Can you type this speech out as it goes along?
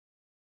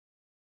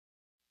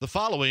The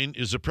following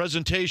is a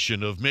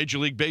presentation of Major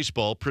League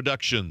Baseball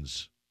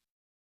Productions.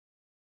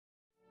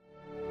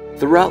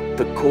 Throughout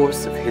the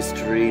course of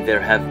history, there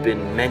have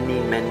been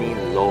many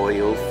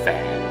loyal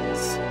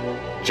fans.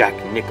 Jack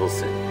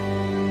Nicholson,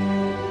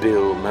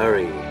 Bill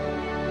Murray,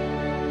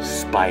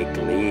 Spike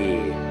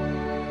Lee,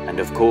 and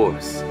of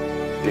course,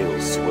 Bill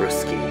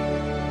Swirsky.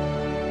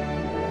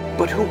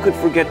 But who could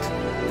forget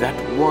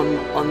that one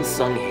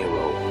unsung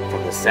hero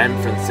from the San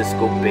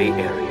Francisco Bay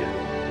Area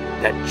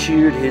that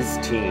cheered his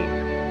team,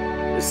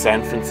 the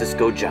San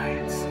Francisco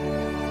Giants,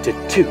 to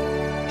 2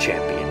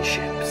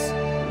 championships?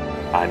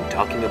 I'm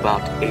talking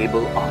about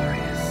Abel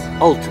Arias,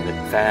 ultimate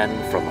fan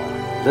from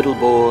a little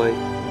boy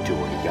to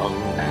a young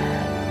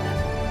man.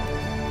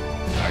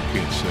 I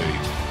can't say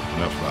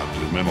enough about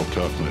the mental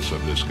toughness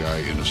of this guy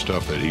and the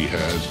stuff that he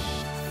has.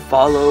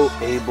 Follow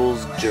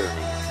Abel's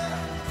journey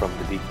from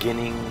the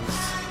beginnings.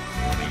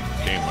 When he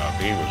came up,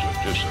 he was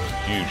just a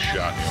huge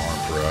shot in the arm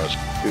for us.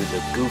 Through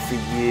the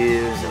goofy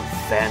years of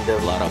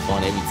fandom. A lot of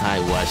fun every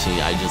time watching.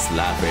 I just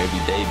laugh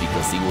every day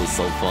because he was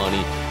so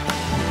funny.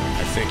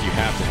 I think you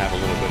have to have a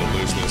little bit of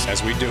looseness, as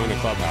we do in the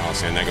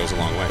clubhouse, and that goes a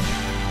long way.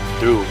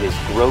 Through his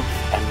growth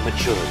and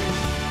maturity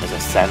as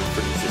a San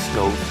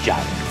Francisco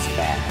Giants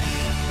fan.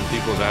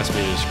 People have asked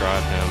me to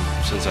describe him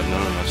since I've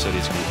known him. I've said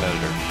he's a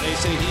competitor. They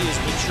say he is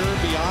mature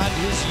beyond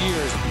his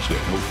years. He's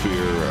got no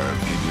fear.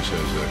 He just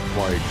has that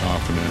quiet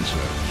confidence,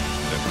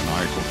 that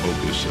maniacal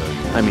focus.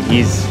 I mean,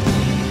 he's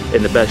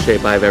in the best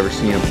shape I've ever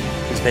seen him.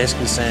 He's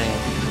basically saying,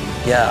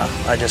 yeah,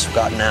 I just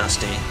got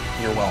nasty.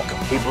 You're welcome.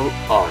 Abel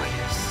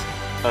Arias,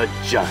 a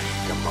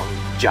giant among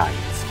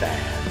Giants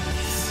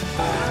fans.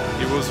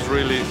 It was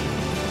really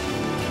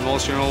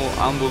emotional,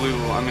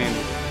 unbelievable. I mean,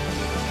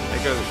 I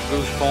got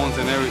goosebumps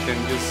and everything.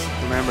 Just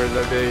remember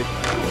that day.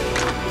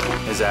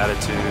 His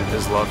attitude,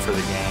 his love for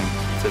the game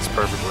fits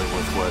perfectly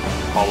with what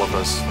all of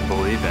us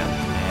believe in.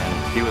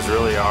 And he was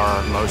really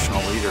our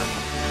emotional leader.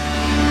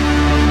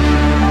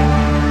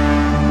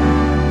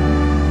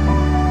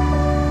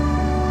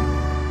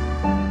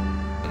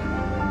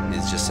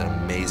 It's just an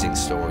amazing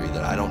story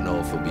that I don't know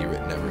if it'll be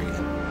written ever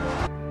again.